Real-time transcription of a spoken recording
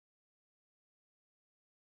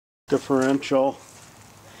differential.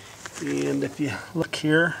 And if you look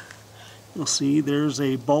here, you'll see there's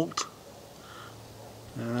a bolt.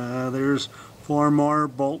 There's 4 more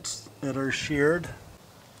bolts that are sheared.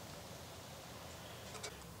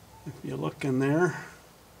 If you look in there,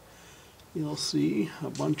 you'll see a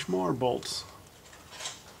bunch more bolts.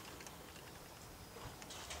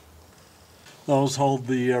 Those hold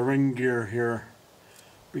the ring gear here,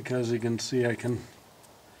 because you can see I can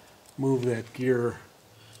move that gear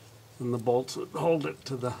and the bolts that hold it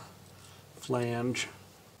to the flange.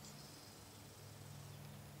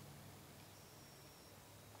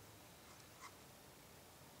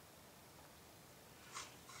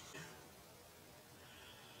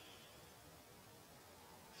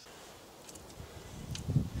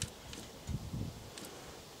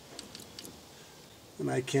 And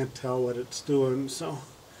I can't tell what it's doing, so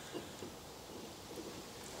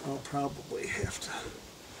I'll probably have to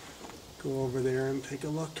go over there and take a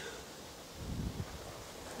look.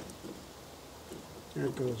 There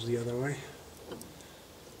it goes the other way.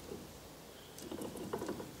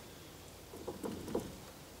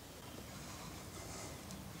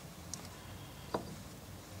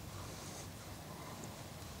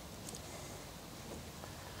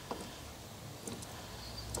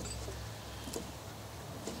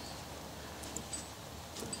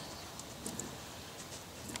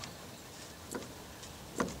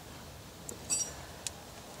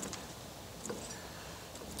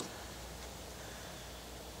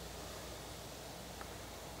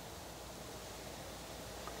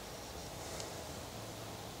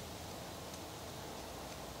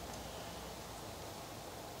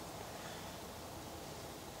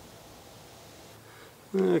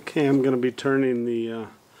 Okay, I'm going to be turning the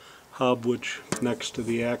hub, which next to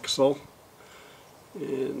the axle,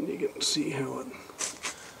 and you can see how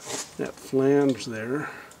that flange there.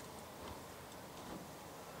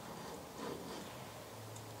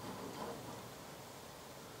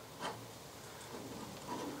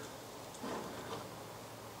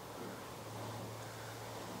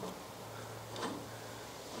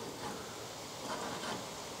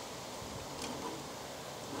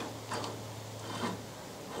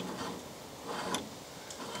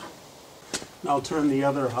 I'll turn the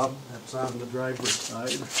other hub that's on the driver's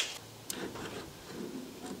side.